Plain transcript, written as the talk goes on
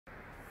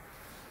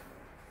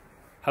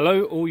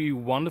Hello all you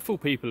wonderful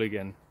people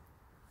again.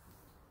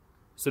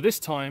 So this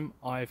time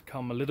I've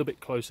come a little bit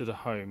closer to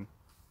home.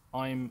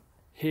 I'm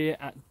here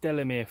at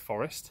Delamere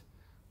Forest.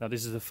 Now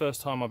this is the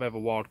first time I've ever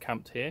wild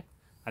camped here,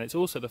 and it's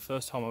also the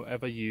first time I've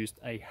ever used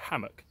a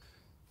hammock.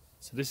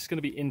 So this is going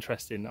to be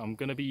interesting. I'm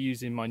going to be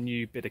using my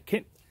new bit of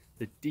kit,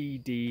 the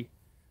DD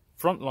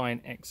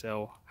Frontline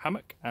XL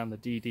Hammock and the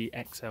DD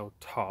XL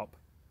Tarp.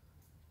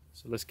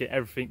 So let's get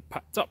everything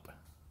packed up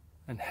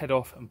and head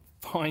off and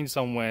find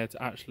somewhere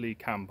to actually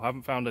camp. I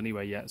haven't found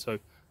anywhere yet, so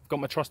I've got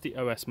my trusty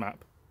OS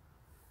map.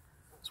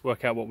 Let's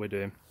work out what we're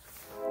doing.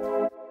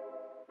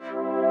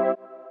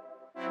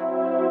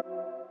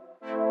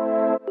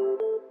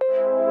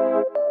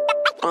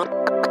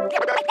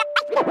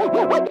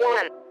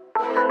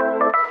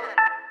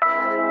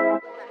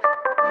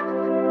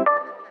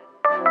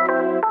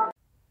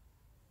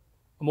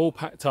 I'm all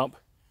packed up,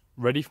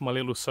 ready for my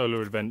little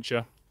solo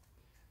adventure.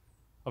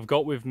 I've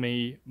got with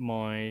me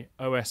my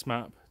OS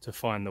map to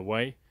find the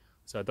way,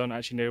 so I don't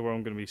actually know where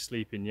I'm going to be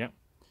sleeping yet,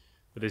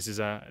 but this is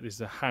a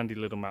handy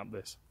little map,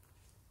 this.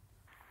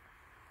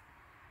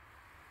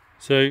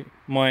 So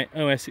my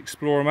OS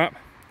Explorer map,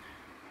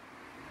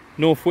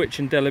 Northwich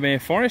and Delamere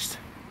Forest.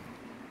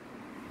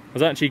 I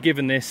was actually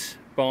given this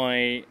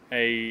by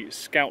a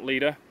scout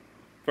leader,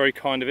 very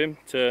kind of him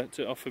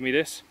to offer me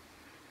this.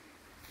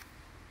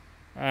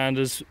 And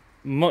as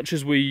much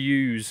as we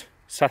use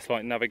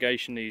satellite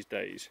navigation these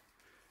days,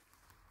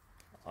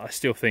 I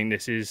still think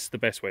this is the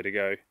best way to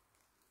go.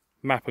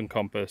 Map and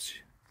compass,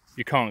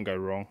 you can't go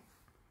wrong.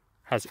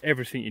 Has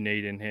everything you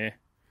need in here.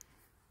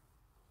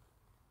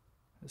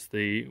 It's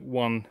the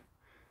 1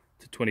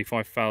 to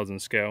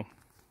 25,000 scale.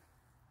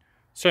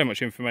 So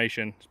much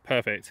information, it's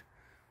perfect.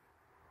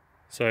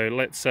 So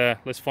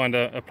let's find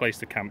a place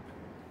to camp.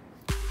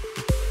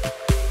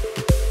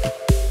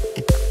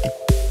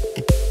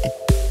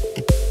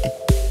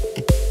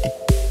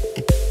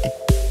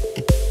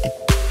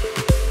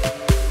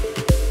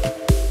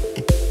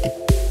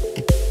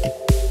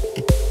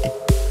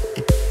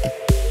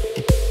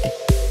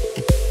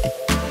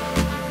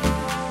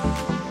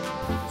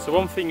 So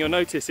one thing you'll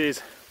notice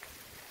is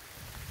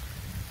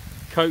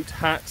coat,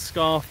 hat,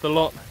 scarf, the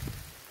lot.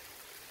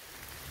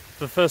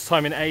 For the first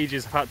time in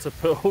ages I've had to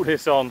put all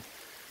this on.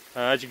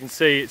 As you can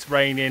see, it's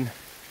raining,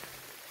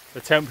 the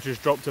temperature's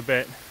dropped a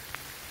bit.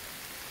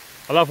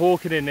 I love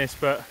walking in this,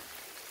 but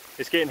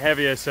it's getting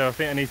heavier, so I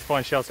think I need to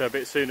find shelter a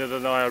bit sooner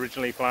than I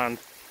originally planned.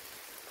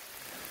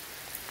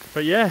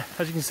 But yeah,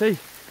 as you can see,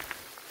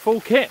 full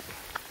kit.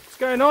 What's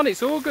going on?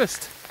 It's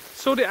August.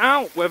 Sort it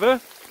out,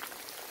 weather.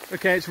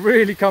 Okay, it's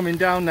really coming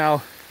down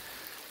now.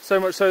 So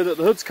much so that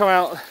the hood's come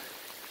out,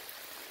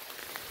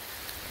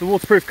 the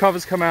waterproof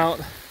covers come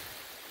out,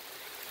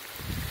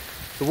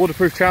 the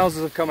waterproof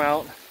trousers have come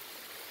out.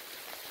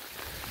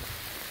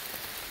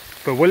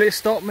 But will it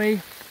stop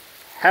me?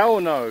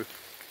 Hell no.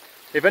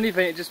 If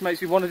anything, it just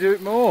makes me want to do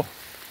it more.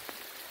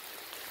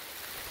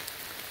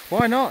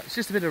 Why not? It's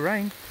just a bit of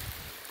rain.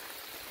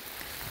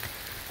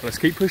 Let's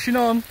keep pushing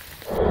on.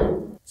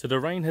 So the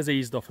rain has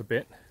eased off a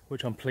bit,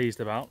 which I'm pleased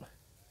about.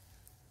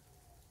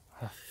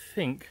 I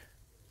think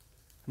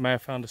I may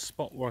have found a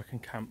spot where I can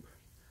camp.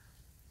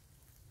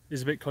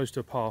 It's a bit close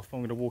to a path, but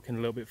I'm going to walk in a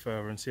little bit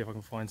further and see if I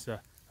can find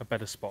a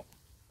better spot.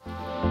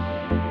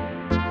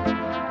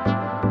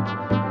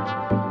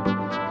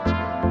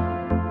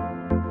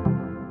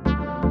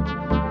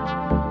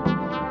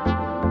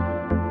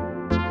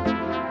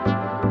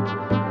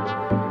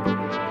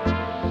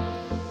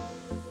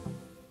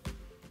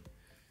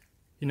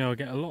 You know, I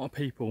get a lot of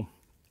people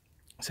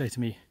say to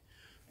me,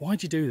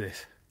 why'd you do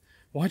this?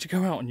 Why'd you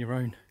go out on your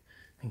own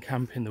and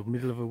camp in the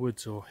middle of the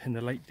woods or in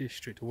the Lake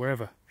District or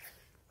wherever?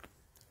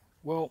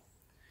 Well,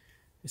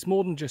 it's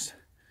more than just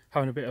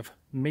having a bit of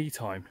me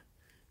time,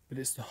 but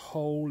it's the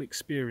whole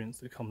experience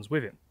that comes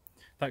with it.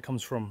 That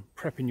comes from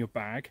prepping your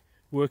bag,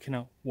 working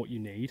out what you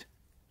need,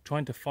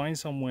 trying to find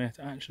somewhere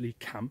to actually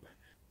camp,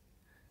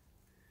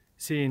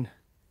 seeing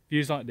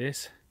views like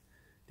this,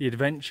 the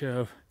adventure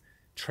of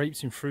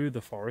traipsing through the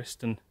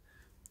forest and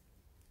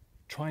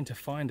trying to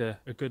find a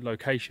good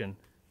location,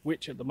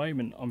 which at the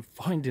moment I'm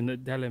finding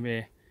that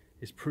Delamere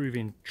is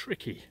proving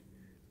tricky.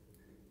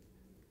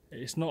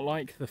 It's not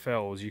like the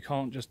fells, you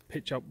can't just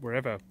pitch up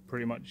wherever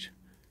pretty much.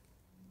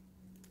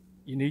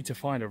 You need to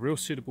find a real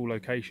suitable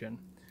location,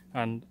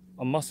 and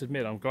I must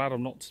admit I'm glad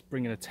I'm not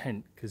bringing a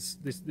tent, because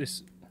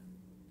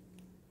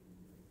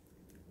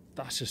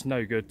that's just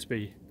no good to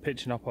be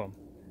pitching up on.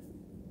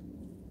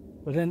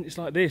 But then it's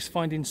like this,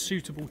 finding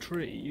suitable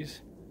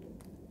trees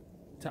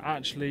to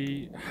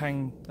actually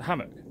hang the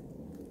hammock.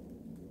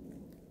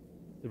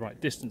 The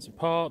right distance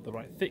apart, the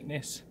right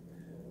thickness,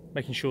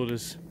 making sure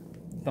there's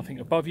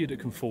nothing above you that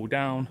can fall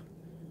down,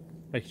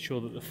 making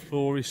sure that the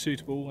floor is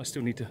suitable. I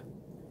still need to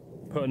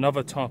put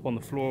another tarp on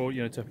the floor,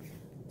 you know, to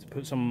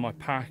put some of my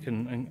pack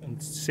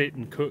and sit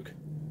and cook.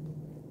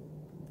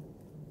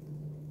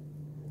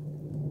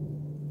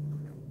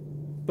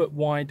 But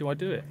why do I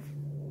do it?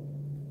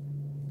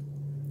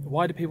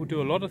 Why do people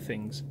do a lot of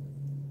things?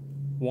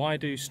 Why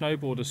do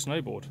snowboarders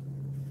snowboard?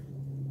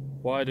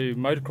 Why do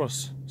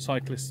motocross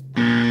cyclists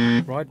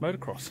ride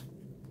motocross?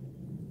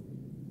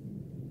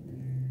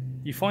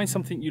 You find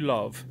something you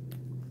love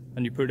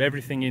and you put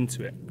everything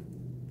into it.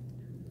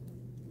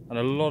 And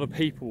a lot of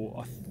people,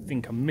 I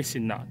think, are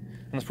missing that.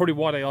 And that's probably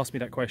why they asked me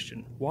that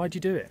question. Why do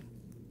you do it?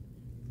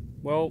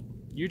 Well,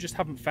 you just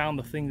haven't found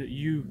the thing that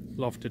you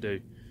love to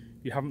do.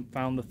 You haven't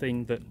found the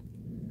thing that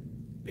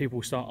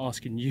people start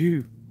asking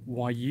you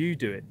why you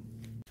do it.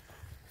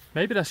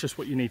 Maybe that's just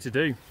what you need to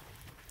do,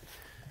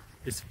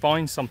 is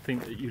find something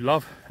that you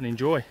love and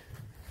enjoy.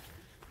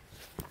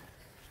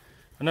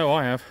 I know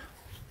I have.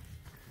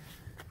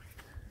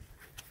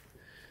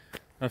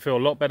 I feel a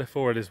lot better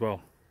for it as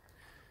well.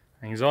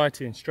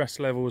 Anxiety and stress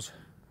levels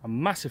are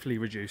massively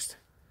reduced,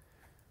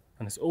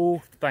 and it's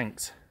all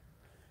thanks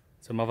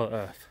to Mother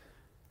Earth.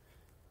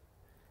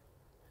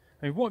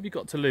 I mean, what have you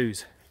got to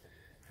lose?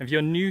 If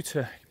you're new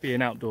to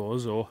being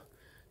outdoors, or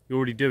you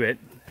already do it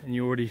and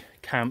you already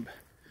camp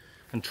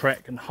and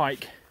trek and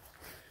hike,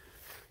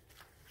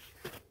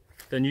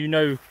 then you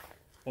know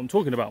what I'm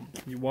talking about,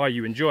 why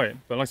you enjoy it.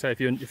 But like I say,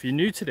 if you're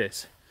new to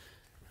this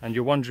and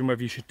you're wondering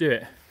whether you should do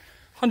it,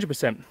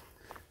 100%,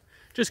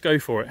 just go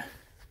for it.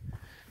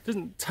 It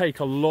doesn't take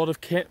a lot of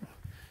kit.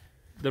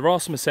 There are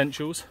some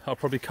essentials. I'll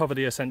probably cover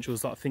the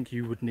essentials that I think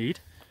you would need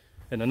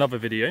in another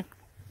video.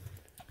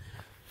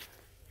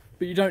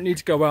 But you don't need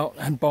to go out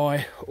and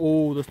buy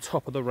all the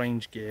top of the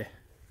range gear.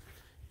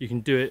 You can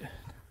do it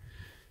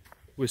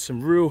with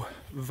some real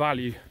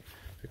value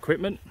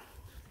equipment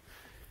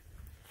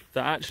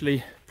that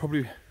actually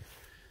probably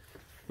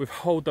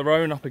withhold their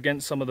own up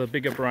against some of the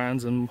bigger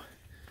brands and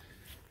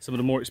some of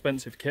the more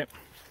expensive kit.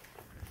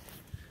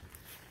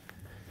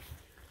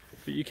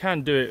 But you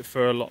can do it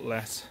for a lot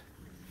less.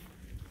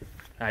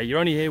 You're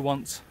only here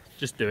once,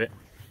 just do it.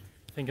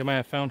 I think I may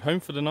have found home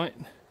for the night.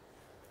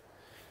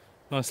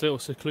 Nice little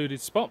secluded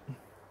spot.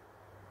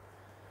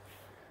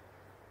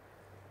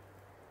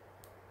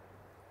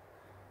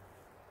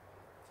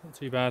 Not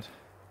too bad.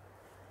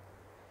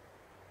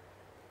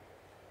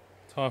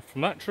 Tie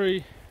from that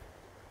tree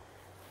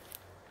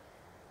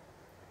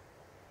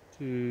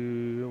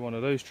to one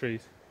of those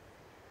trees.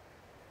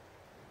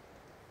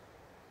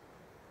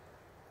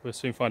 We'll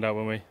soon find out,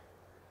 won't we?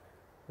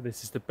 But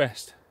this is the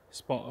best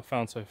spot I've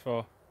found so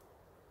far.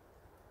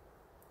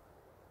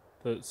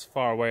 That's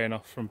far away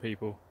enough from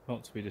people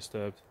not to be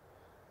disturbed,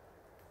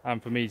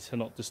 and for me to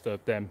not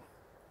disturb them.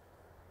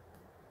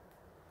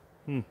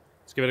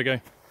 Let's give it a go.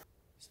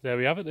 So there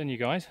we have it then, you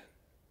guys.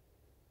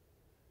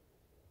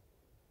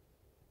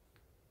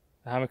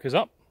 The hammock is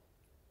up.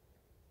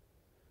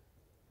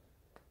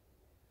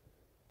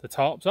 The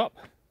tarp's up.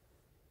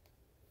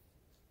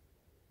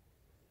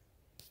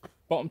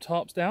 Bottom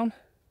tarp's down.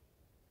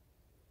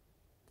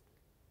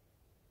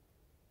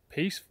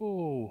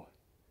 Peaceful.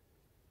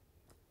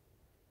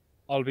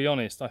 I'll be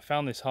honest, I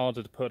found this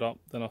harder to put up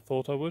than I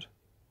thought I would.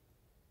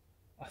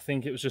 I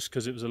think it was just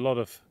because it was a lot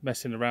of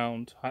messing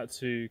around. I had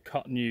to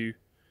cut new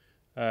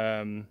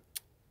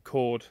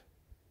cord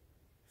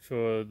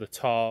for the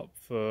tarp,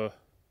 for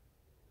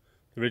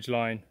the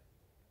ridgeline.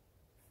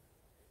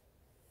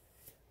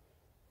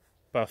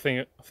 But I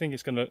think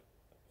it's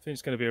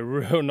gonna be a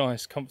real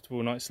nice,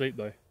 comfortable night's sleep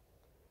though.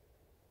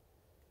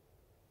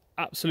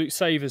 Absolute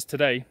savers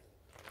today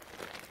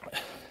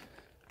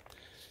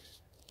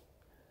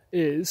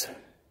is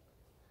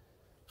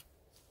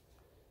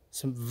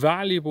some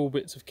valuable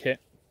bits of kit,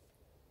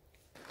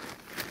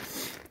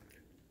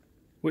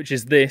 which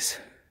is this,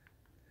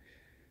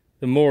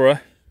 the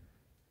Mora.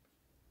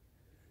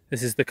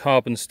 This is the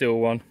carbon steel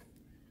one.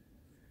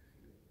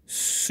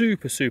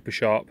 Super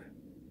sharp.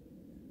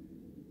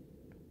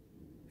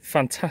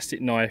 Fantastic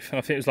knife, and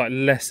I think it was like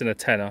less than a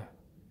tenner.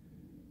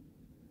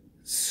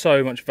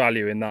 So much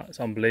value in that, it's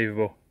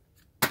unbelievable.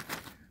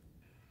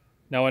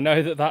 Now I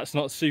know that that's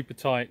not super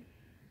tight.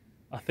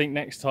 I think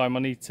next time I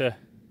need to,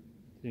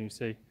 you can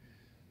see,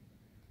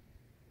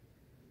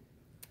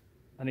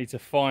 I need to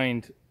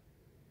find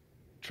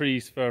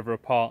trees further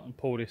apart and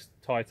pull this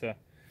tighter.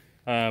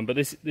 But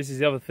this is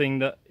the other thing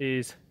that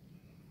is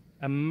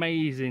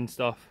amazing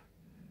stuff.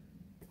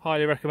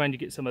 Highly recommend you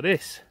get some of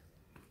this.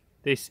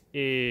 This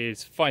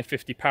is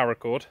 550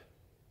 paracord.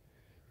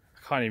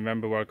 I can't even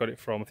remember where I got it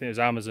from. I think it was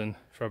Amazon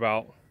for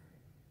about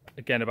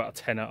a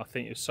tenner. I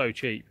think it was so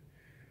cheap,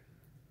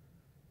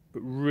 but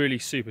really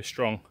super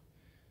strong.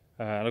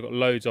 And I've got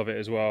loads of it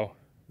as well.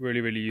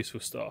 Really useful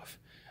stuff.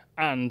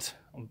 And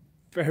I'm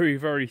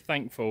very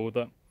thankful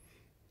that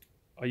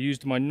I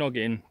used my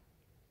noggin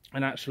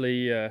and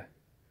actually I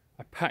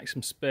packed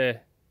some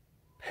spare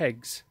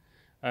pegs,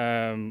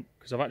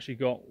 because I've actually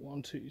got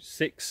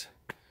 6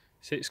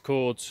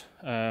 cords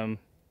on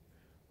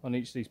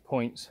each of these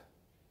points,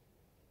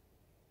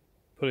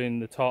 pulling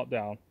the tarp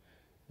down.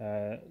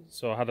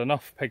 So I had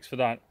enough pegs for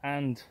that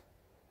and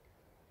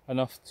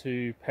enough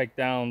to peg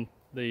down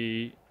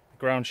the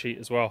ground sheet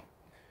as well.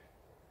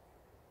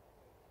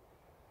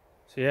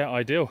 So yeah,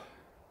 ideal.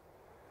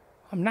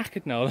 I'm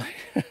knackered now.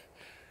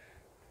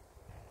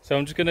 So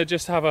I'm just going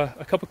to have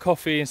a cup of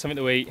coffee and something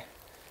to eat,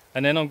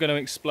 and then I'm going to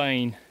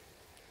explain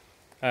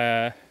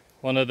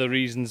one of the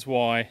reasons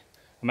why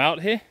I'm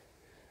out here,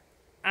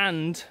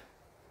 and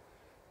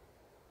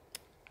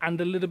a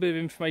little bit of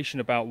information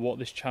about what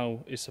this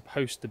channel is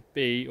supposed to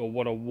be, or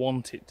what I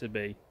want it to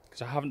be,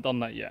 because I haven't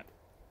done that yet.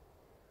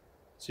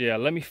 So yeah,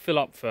 let me fill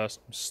up first.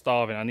 I'm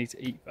starving, I need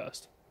to eat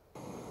first.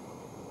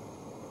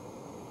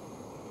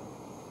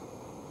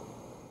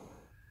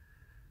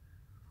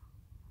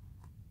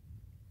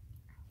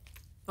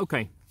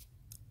 Okay,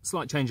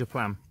 slight change of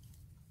plan.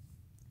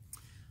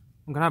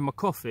 I'm gonna have my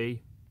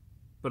coffee,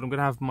 but I'm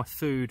gonna have my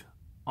food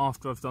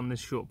after I've done this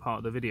short part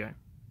of the video.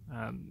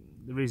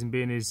 The reason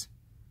being is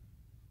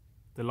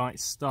the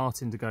light's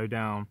starting to go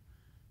down,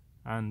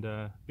 and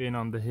being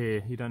under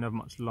here, you don't have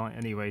much light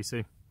anyway, so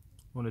I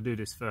want to do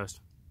this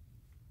first.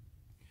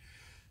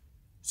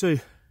 So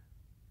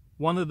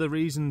one of the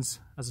reasons,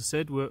 as I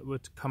said, were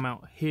to come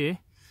out here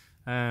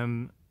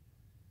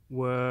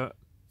were a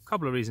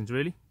couple of reasons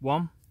really.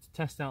 One, to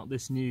test out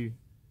this new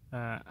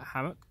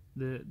hammock,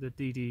 the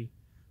DD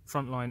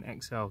Frontline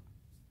XL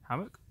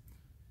hammock.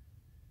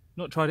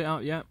 Not tried it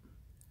out yet,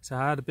 so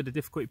I had a bit of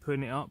difficulty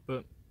putting it up,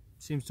 but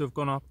seems to have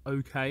gone up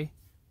okay.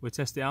 We'll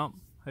test it out.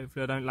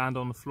 Hopefully I don't land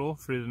on the floor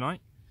through the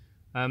night.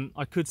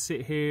 I could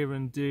sit here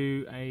and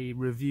do a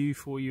review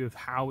for you of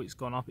how it's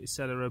gone up,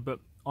 etc. But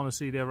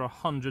honestly, there are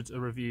hundreds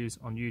of reviews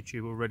on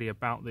YouTube already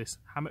about this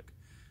hammock.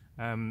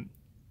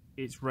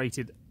 It's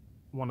rated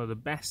one of the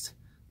best.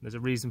 There's a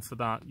reason for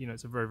that. You know,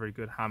 it's a very, very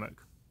good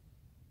hammock.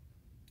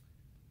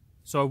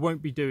 So I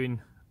won't be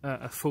doing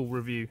a full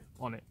review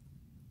on it.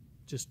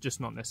 Just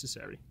not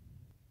necessary.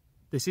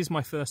 This is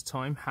my first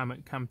time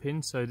hammock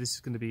camping, so this is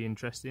going to be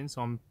interesting.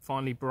 So I'm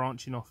finally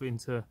branching off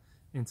into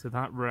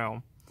that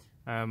realm,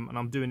 and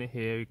I'm doing it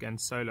here again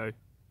solo,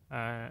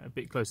 a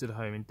bit closer to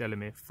home in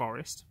Delamere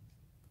Forest.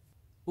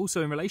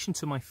 Also, in relation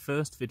to my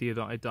first video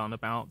that I done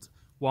about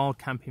wild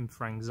camping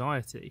for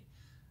anxiety,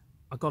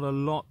 I got a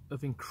lot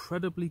of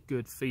incredibly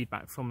good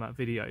feedback from that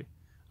video,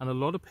 and a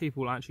lot of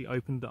people actually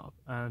opened up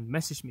and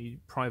messaged me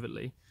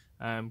privately,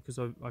 because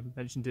I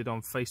mentioned it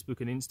on Facebook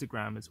and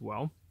Instagram as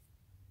well,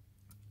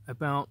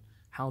 about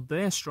how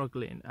they're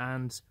struggling,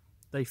 and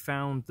they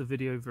found the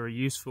video very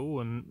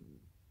useful, and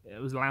it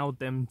was allowed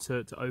them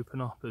to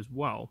open up as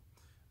well,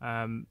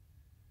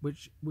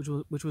 which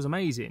was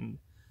amazing.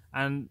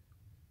 And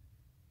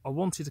I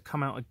wanted to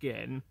come out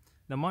again.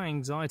 Now, my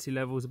anxiety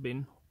levels have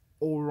been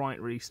all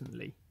right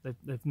recently.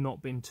 They've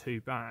not been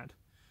too bad.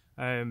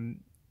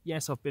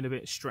 Yes, I've been a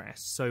bit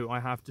stressed, so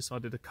I have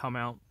decided to come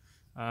out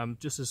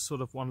just as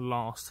sort of one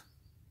last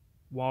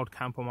wild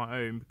camp on my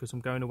own, because I'm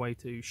going away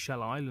to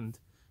Shell Island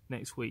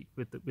next week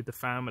with the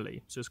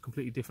family. So it's a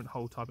completely different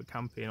whole type of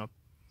camping.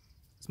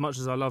 As much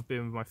as I love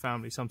being with my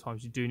family,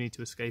 sometimes you do need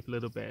to escape a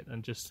little bit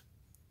and just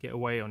get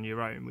away on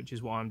your own, which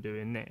is why I'm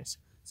doing this.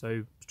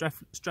 So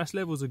stress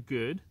levels are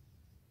good,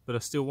 but I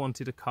still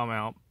wanted to come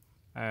out.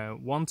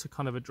 One, to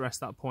kind of address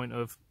that point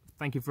of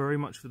thank you very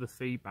much for the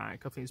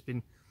feedback. I think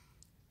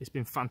it's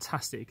been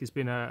fantastic. It's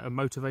been a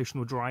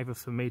motivational driver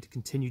for me to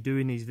continue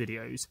doing these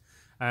videos.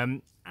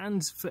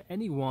 And for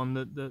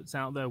anyone that's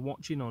out there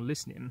watching or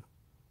listening,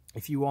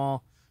 if you are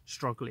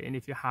struggling,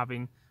 if you're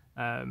having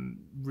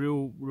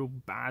real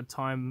bad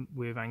time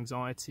with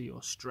anxiety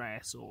or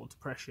stress or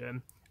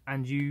depression,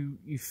 and you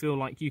feel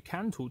like you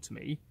can talk to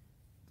me,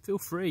 feel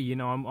free. You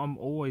know, I'm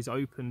always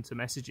open to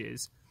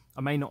messages.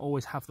 I may not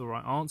always have the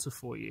right answer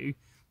for you.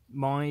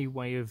 My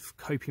way of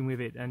coping with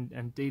it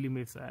and dealing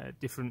with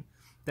different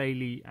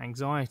daily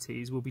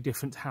anxieties will be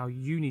different to how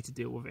you need to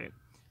deal with it.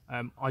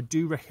 I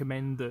do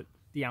recommend that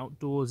the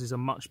outdoors is a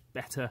much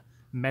better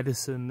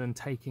medicine than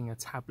taking a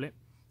tablet.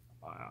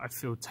 I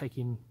feel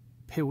taking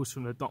pills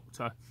from the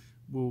doctor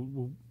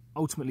will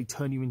ultimately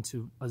turn you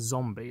into a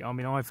zombie. I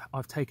mean,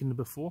 I've taken them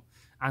before,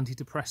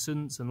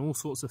 antidepressants and all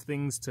sorts of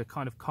things to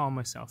kind of calm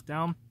myself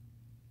down.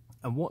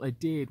 And what they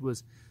did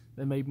was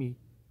they made me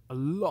a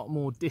lot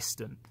more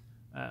distant.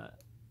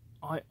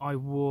 I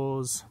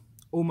was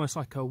almost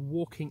like a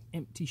walking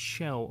empty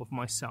shell of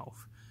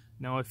myself.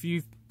 Now, if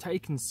you've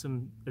taken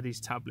some of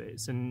these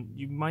tablets, and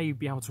you may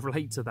be able to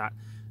relate to that,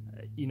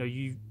 you know,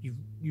 you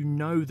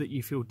know that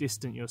you feel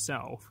distant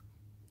yourself,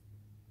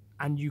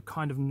 and you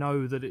kind of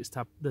know that it's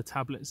the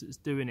tablets that's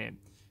doing it,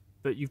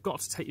 but you've got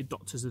to take your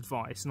doctor's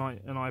advice,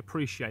 and I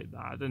appreciate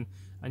that,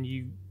 and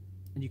you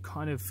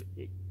kind of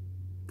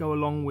go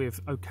along with,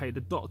 okay,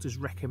 the doctor's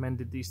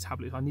recommended these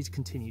tablets, I need to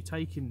continue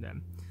taking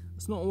them.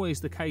 It's not always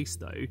the case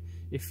though.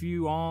 If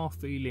you are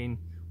feeling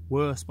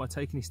worse by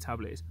taking these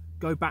tablets,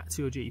 go back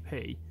to your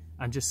GP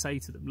and just say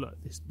to them, look,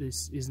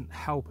 this isn't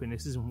helping,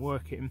 this isn't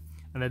working,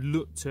 and then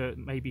look to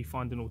maybe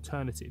find an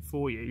alternative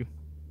for you,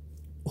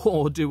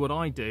 or do what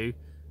I do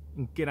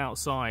and get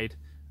outside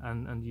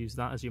and use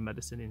that as your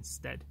medicine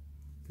instead,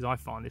 because I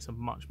find this a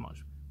much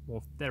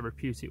more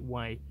therapeutic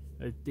way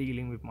of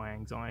dealing with my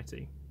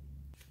anxiety.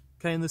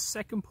 Okay, and the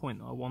second point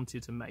that I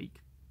wanted to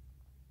make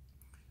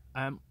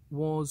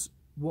was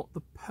what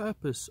the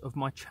purpose of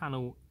my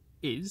channel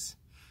is.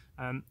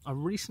 I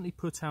recently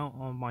put out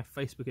on my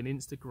Facebook and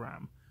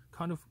Instagram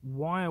kind of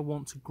why I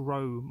want to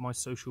grow my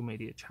social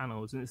media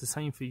channels, and it's the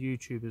same for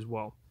YouTube as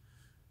well.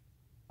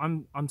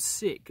 I'm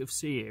sick of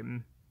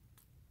seeing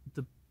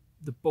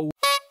the bull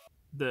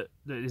that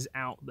is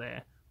out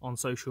there on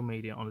social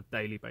media on a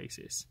daily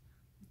basis.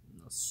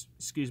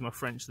 Excuse my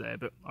French there,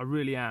 but I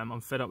really am.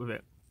 I'm fed up with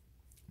it.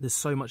 There's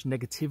so much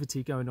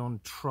negativity going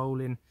on,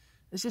 trolling.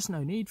 There's just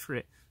no need for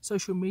it.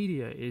 Social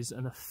media is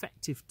an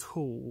effective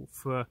tool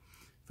for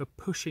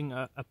pushing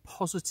a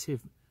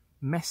positive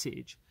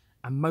message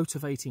and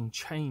motivating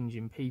change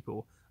in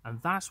people,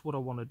 and that's what I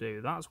want to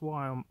do. That's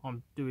why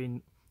I'm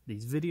doing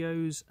these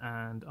videos,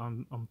 and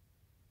I'm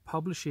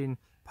publishing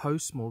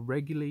posts more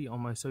regularly on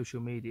my social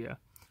media,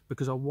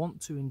 because I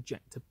want to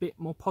inject a bit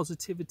more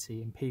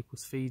positivity in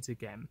people's feeds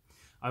again.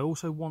 I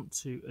also want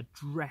to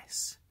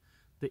address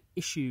the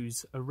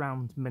issues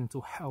around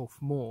mental health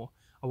more.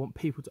 I want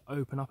people to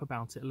open up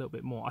about it a little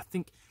bit more. I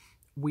think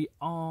we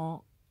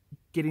are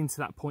getting to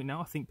that point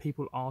now. I think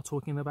people are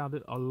talking about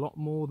it a lot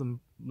more than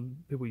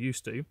people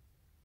used to.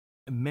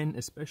 And men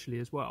especially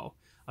as well,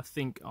 I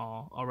think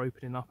are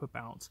opening up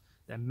about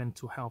their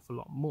mental health a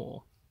lot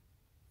more.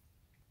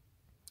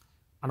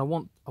 And I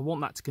want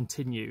that to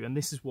continue, and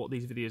this is what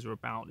these videos are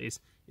about, is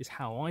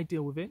how I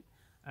deal with it,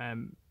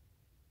 and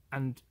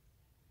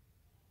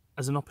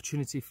as an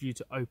opportunity for you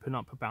to open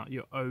up about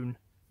your own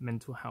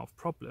mental health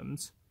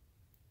problems.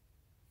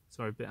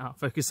 Sorry, a bit out of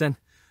focus then.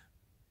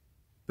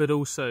 But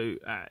also,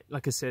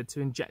 like I said, to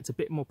inject a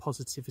bit more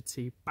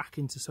positivity back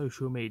into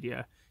social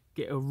media,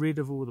 get rid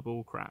of all the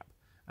bull crap,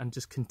 and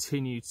just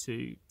continue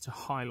to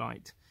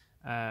highlight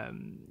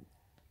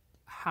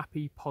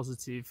happy,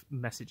 positive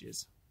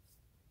messages.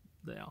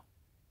 They are.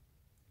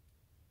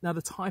 Now,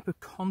 the type of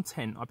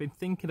content, I've been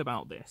thinking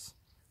about this,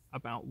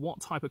 about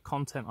what type of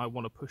content I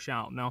want to push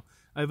out. Now,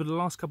 over the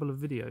last couple of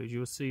videos,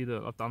 you'll see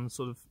that I've done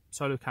sort of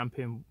solo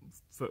camping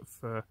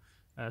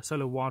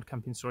solo wild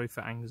camping, sorry,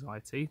 for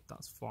anxiety.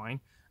 That's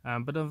fine.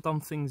 But I've done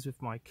things with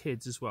my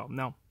kids as well.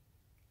 Now,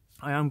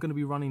 I am going to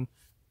be running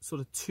sort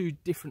of two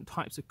different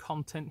types of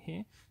content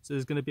here. So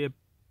there's going to be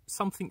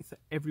something for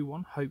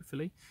everyone,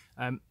 hopefully.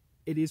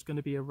 It is going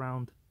to be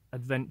around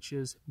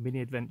adventures,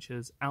 mini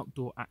adventures,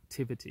 outdoor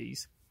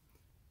activities.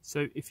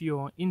 So if you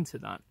are into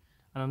that,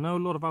 and I know a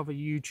lot of other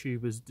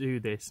YouTubers do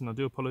this, and I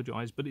do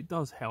apologise, but it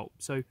does help.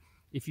 So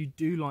if you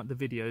do like the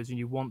videos and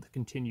you want to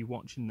continue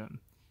watching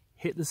them,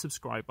 hit the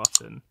subscribe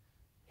button,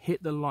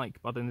 hit the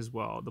like button as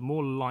well. The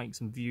more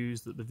likes and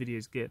views that the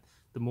videos get,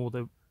 the more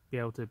they'll be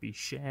able to be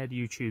shared.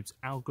 YouTube's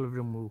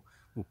algorithm will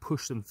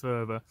push them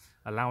further,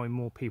 allowing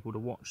more people to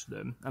watch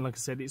them. And like I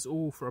said, it's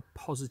all for a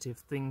positive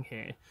thing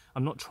here.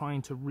 I'm not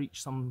trying to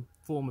reach some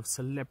form of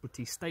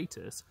celebrity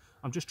status.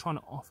 I'm just trying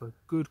to offer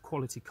good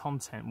quality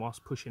content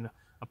whilst pushing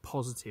a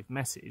positive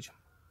message.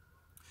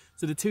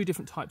 So the two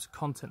different types of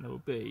content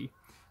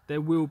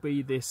there will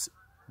be this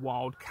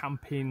wild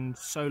camping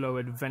solo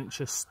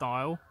adventure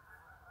style.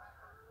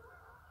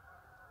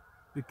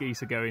 The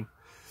geese are going,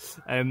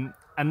 and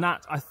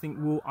that I think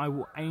I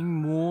will aim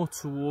more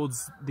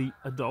towards the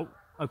adult.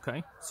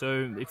 Okay,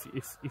 so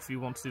if you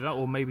want to do that,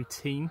 or maybe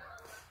teen.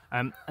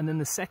 And then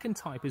the second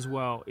type as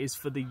well is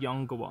for the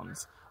younger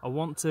ones. I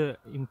want to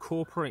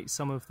incorporate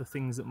some of the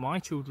things that my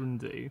children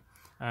do,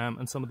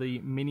 and some of the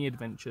mini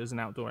adventures and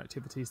outdoor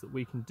activities that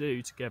we can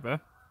do together,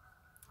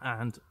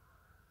 and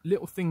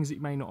little things that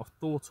you may not have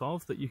thought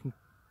of that you can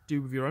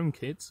do with your own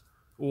kids.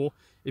 Or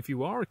if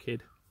you are a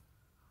kid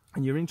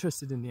and you're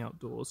interested in the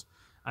outdoors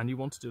and you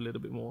want to do a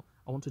little bit more,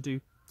 I want to do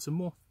some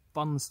more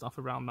fun stuff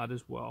around that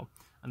as well.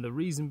 And the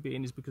reason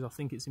being is because I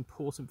think it's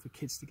important for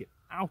kids to get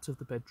out of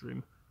the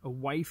bedroom,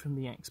 away from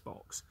the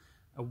Xbox,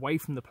 away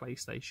from the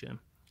PlayStation,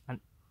 and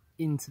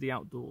into the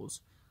outdoors.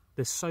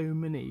 There's so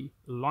many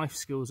life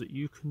skills that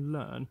you can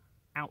learn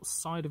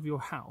outside of your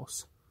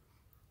house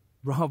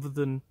rather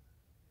than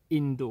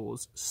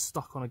indoors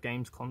stuck on a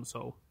games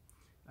console.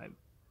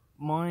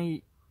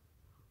 My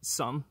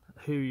son,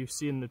 who you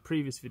see in the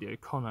previous video,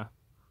 Connor,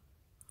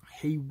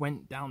 he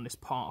went down this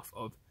path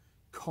of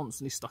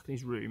constantly stuck in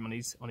his room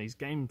on his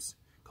games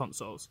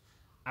consoles,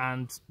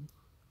 and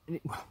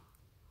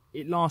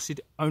it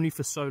lasted only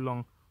for so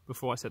long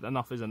before I said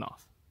enough is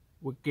enough.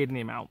 We're getting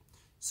him out.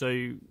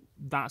 So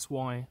that's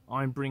why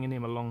I'm bringing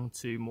him along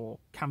to more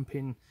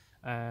camping,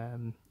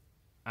 and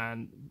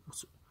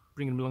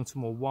bringing him along to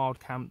more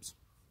wild camps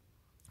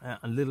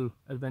and little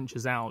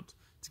adventures out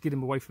to get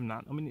him away from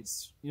that. I mean,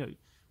 it's, you know,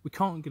 we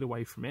can't get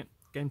away from it.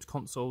 Games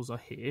consoles are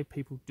here.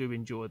 People do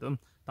enjoy them.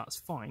 That's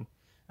fine.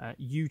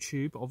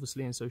 YouTube,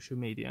 obviously, and social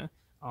media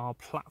are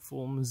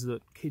platforms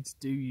that kids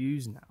do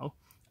use now,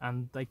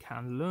 and they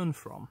can learn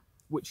from,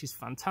 which is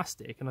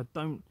fantastic. And I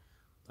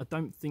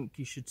don't think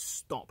you should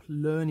stop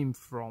learning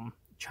from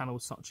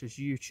channels such as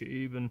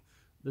YouTube, and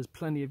there's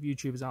plenty of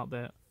YouTubers out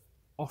there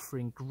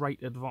offering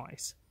great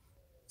advice.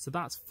 So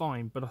that's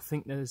fine, but I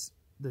think there's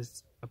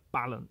a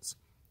balance,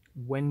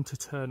 when to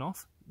turn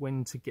off,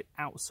 when to get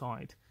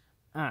outside.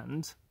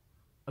 And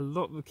a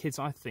lot of the kids,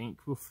 I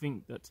think, will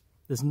think that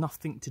there's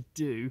nothing to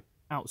do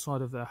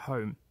outside of their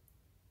home.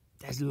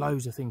 There's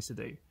loads of things to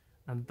do,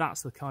 and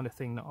that's the kind of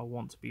thing that I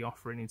want to be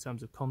offering in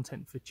terms of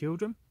content for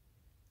children,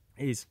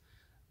 is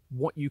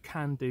what you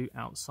can do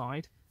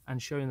outside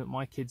and showing that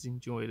my kids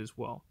enjoy it as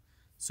well.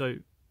 So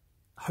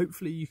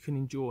hopefully you can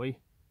enjoy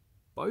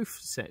both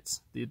sets,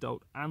 the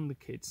adult and the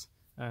kids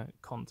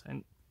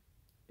content.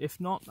 If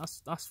not,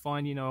 that's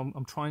fine. You know,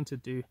 I'm trying to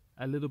do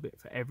a little bit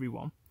for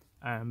everyone,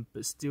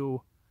 but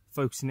still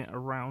focusing it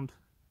around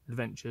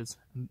adventures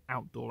and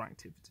outdoor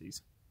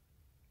activities.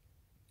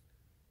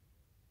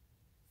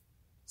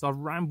 So I've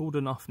rambled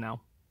enough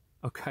now.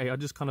 Okay, I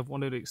just kind of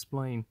wanted to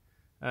explain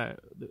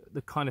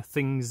the kind of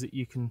things that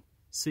you can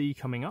see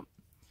coming up,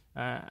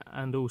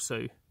 and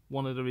also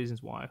one of the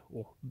reasons why,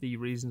 or the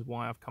reasons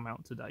why I've come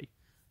out today.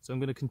 So I'm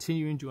going to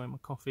continue enjoying my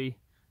coffee,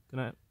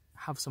 going to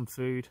have some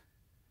food,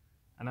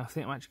 and I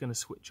think I'm actually going to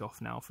switch off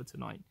now for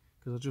tonight,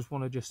 because I just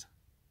want to just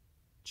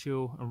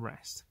chill and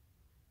rest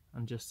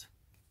and just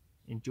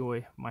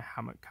enjoy my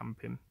hammock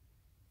camping.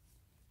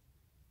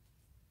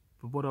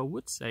 But what I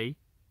would say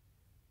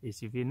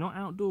is, if you're not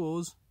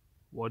outdoors,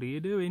 what are you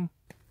doing?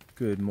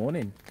 Good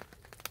morning.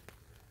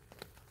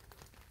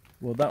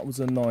 Well, that was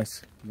a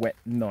nice wet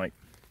night,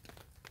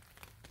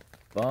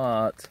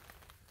 but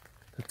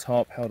the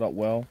tarp held up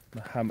well,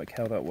 the hammock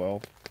held up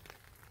well.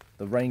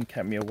 The rain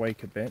kept me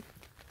awake a bit,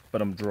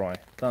 but I'm dry.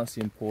 That's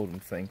the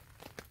important thing.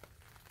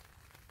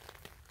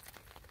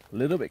 A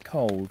little bit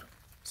cold,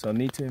 so I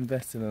need to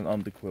invest in an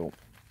underquilt.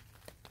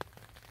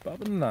 But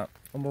other than that,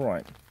 I'm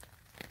alright.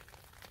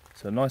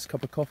 So a nice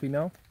cup of coffee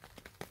now,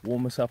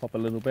 warm myself up a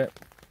little bit,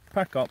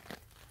 pack up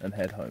and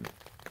head home.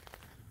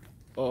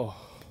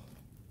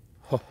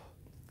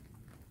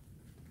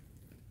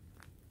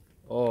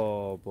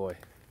 Oh boy,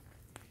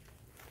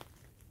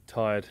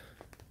 tired.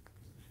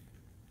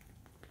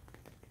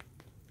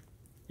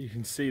 You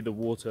can see the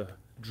water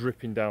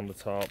dripping down the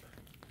tarp.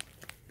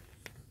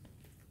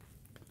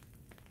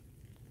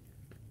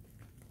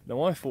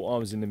 Now I thought I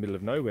was in the middle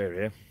of nowhere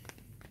here.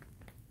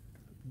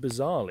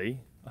 Bizarrely,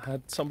 I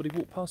had somebody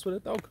walk past with a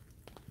dog.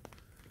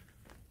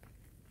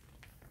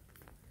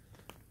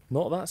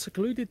 Not that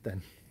secluded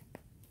then.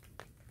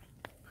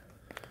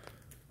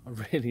 I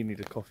really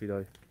need a coffee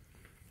though.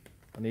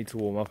 I need to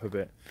warm up a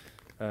bit.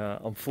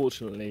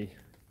 Unfortunately,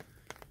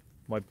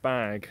 my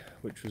bag,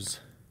 which was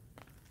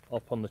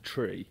up on the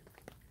tree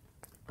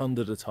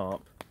under the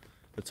tarp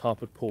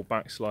had pulled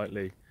back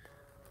slightly.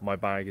 My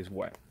bag is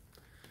wet.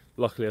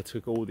 Luckily I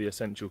took all the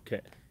essential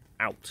kit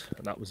out,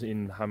 and that was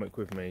in the hammock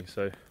with me,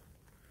 so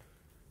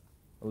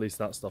at least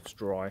that stuff's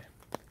dry.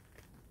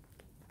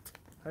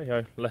 Hey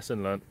ho,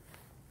 lesson learnt.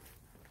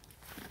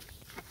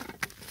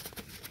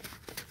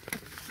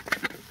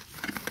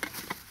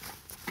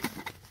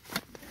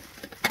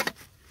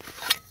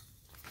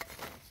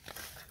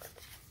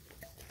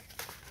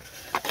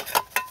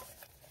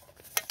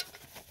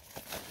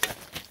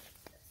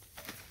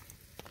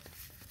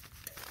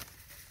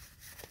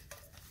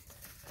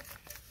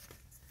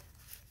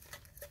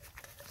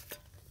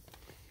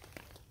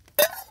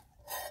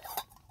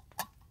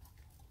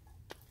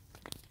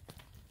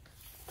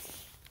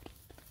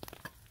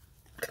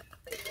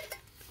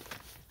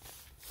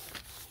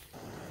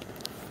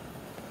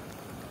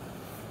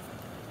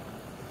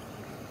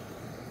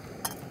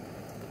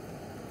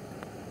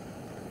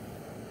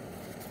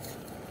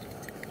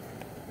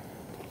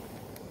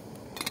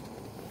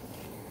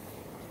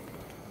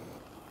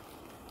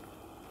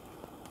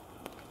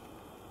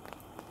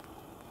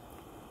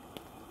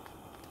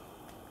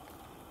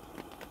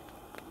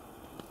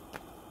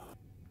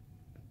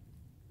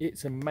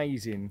 It's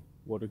amazing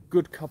what a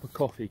good cup of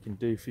coffee can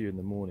do for you in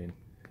the morning.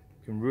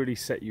 It can really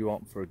set you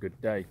up for a good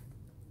day.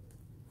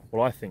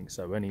 Well, I think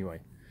so anyway.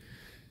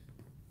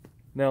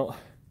 Now,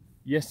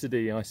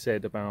 yesterday I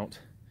said about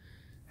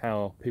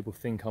how people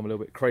think I'm a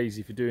little bit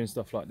crazy for doing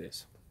stuff like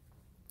this.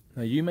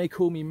 Now, you may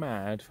call me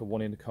mad for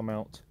wanting to come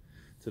out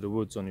to the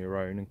woods on your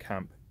own and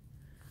camp,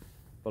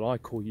 but I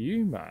call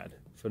you mad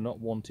for not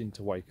wanting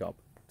to wake up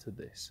to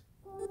this.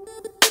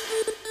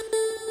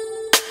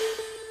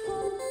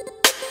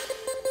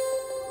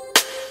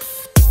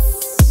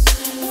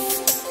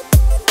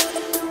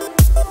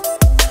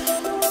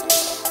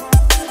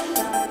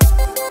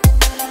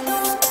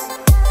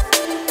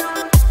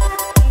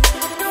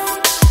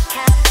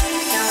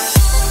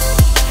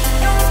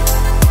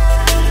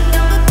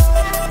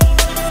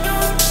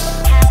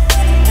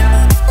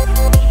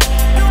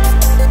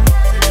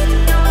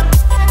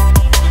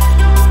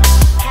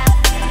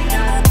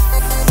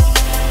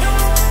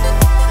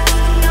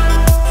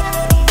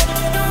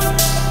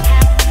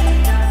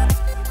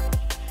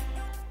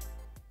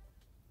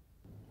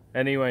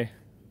 Anyway,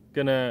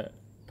 gonna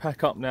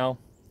pack up now.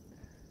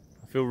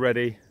 I feel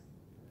ready.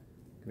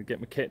 Gonna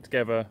get my kit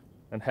together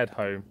and head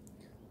home.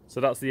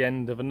 So that's the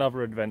end of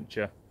another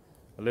adventure,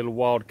 a little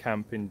wild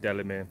camp in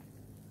Delamere.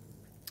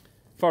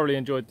 Thoroughly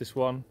enjoyed this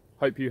one,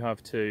 hope you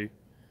have too.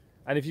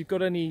 And if you've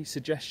got any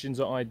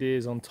suggestions or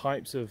ideas on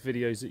types of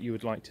videos that you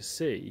would like to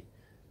see,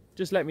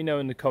 just let me know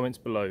in the comments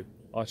below.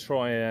 I'll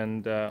try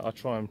and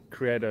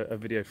create a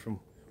video from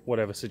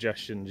whatever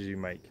suggestions you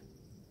make.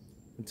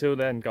 Until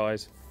then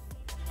guys,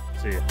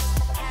 see ya.